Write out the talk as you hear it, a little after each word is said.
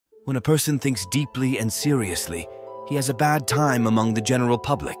When a person thinks deeply and seriously, he has a bad time among the general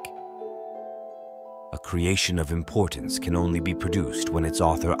public. A creation of importance can only be produced when its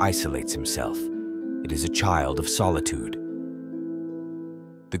author isolates himself. It is a child of solitude.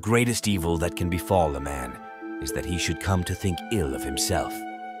 The greatest evil that can befall a man is that he should come to think ill of himself.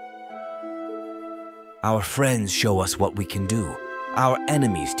 Our friends show us what we can do. Our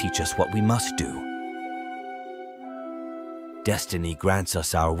enemies teach us what we must do. Destiny grants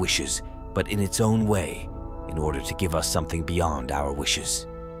us our wishes, but in its own way, in order to give us something beyond our wishes.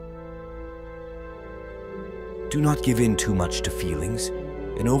 Do not give in too much to feelings.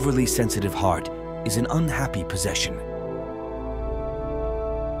 An overly sensitive heart is an unhappy possession.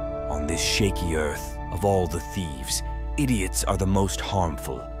 On this shaky earth, of all the thieves, idiots are the most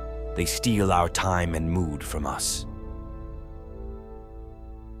harmful. They steal our time and mood from us.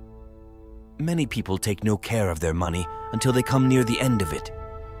 Many people take no care of their money until they come near the end of it,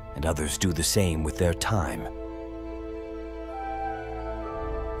 and others do the same with their time.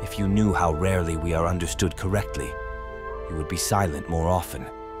 If you knew how rarely we are understood correctly, you would be silent more often.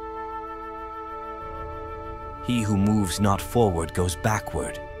 He who moves not forward goes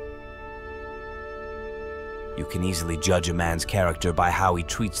backward. You can easily judge a man's character by how he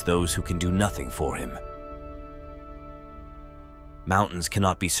treats those who can do nothing for him. Mountains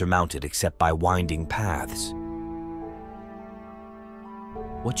cannot be surmounted except by winding paths.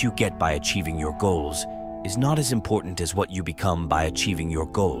 What you get by achieving your goals is not as important as what you become by achieving your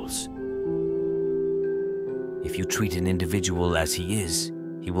goals. If you treat an individual as he is,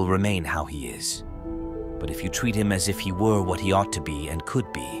 he will remain how he is. But if you treat him as if he were what he ought to be and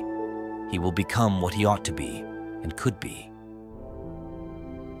could be, he will become what he ought to be and could be.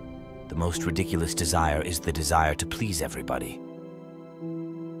 The most ridiculous desire is the desire to please everybody.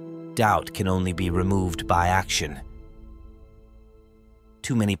 Doubt can only be removed by action.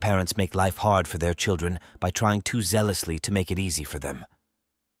 Too many parents make life hard for their children by trying too zealously to make it easy for them.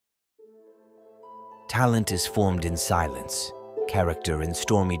 Talent is formed in silence, character in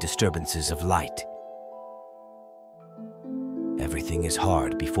stormy disturbances of light. Everything is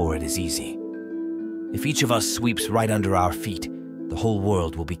hard before it is easy. If each of us sweeps right under our feet, the whole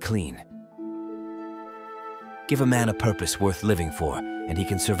world will be clean. Give a man a purpose worth living for, and he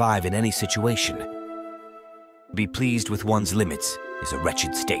can survive in any situation. Be pleased with one's limits is a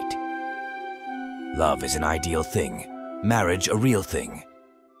wretched state. Love is an ideal thing, marriage a real thing.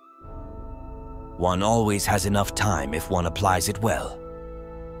 One always has enough time if one applies it well.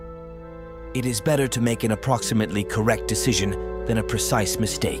 It is better to make an approximately correct decision than a precise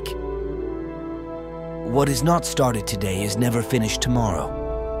mistake. What is not started today is never finished tomorrow.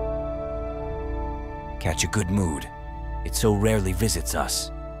 Catch a good mood. It so rarely visits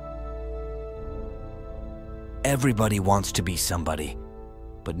us. Everybody wants to be somebody,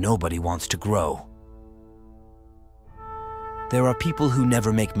 but nobody wants to grow. There are people who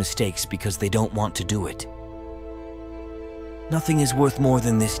never make mistakes because they don't want to do it. Nothing is worth more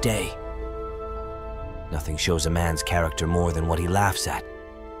than this day. Nothing shows a man's character more than what he laughs at.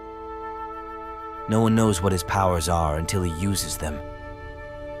 No one knows what his powers are until he uses them.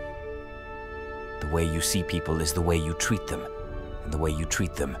 The way you see people is the way you treat them, and the way you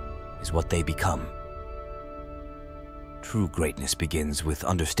treat them is what they become. True greatness begins with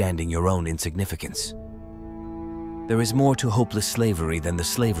understanding your own insignificance. There is more to hopeless slavery than the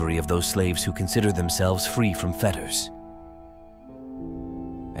slavery of those slaves who consider themselves free from fetters.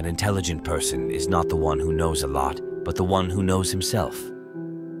 An intelligent person is not the one who knows a lot, but the one who knows himself.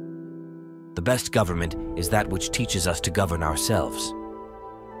 The best government is that which teaches us to govern ourselves.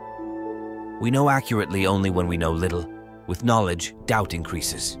 We know accurately only when we know little. With knowledge, doubt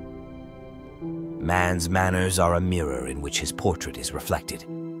increases. Man's manners are a mirror in which his portrait is reflected.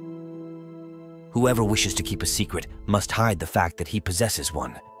 Whoever wishes to keep a secret must hide the fact that he possesses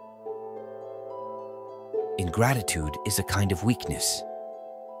one. Ingratitude is a kind of weakness.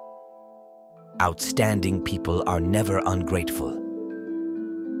 Outstanding people are never ungrateful.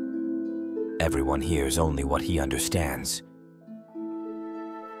 Everyone hears only what he understands.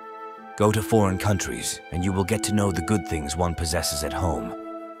 Go to foreign countries, and you will get to know the good things one possesses at home.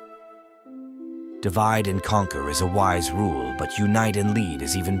 Divide and conquer is a wise rule, but unite and lead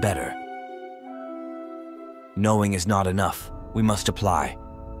is even better. Knowing is not enough, we must apply.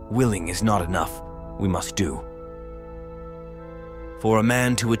 Willing is not enough, we must do. For a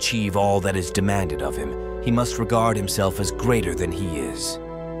man to achieve all that is demanded of him, he must regard himself as greater than he is.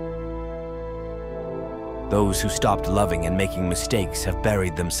 Those who stopped loving and making mistakes have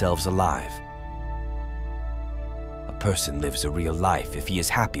buried themselves alive. A person lives a real life if he is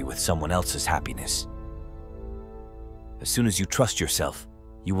happy with someone else's happiness. As soon as you trust yourself,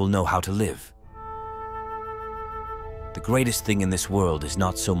 you will know how to live. The greatest thing in this world is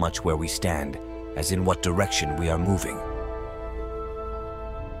not so much where we stand, as in what direction we are moving.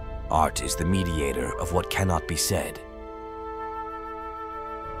 Art is the mediator of what cannot be said.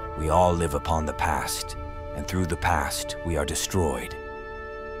 We all live upon the past, and through the past we are destroyed.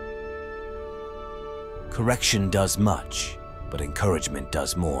 Correction does much, but encouragement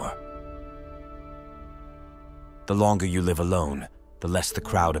does more. The longer you live alone, the less the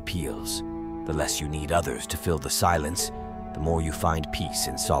crowd appeals. The less you need others to fill the silence, the more you find peace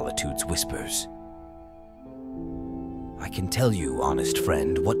in solitude's whispers. I can tell you, honest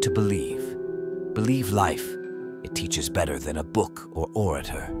friend, what to believe. Believe life. It teaches better than a book or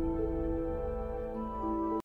orator.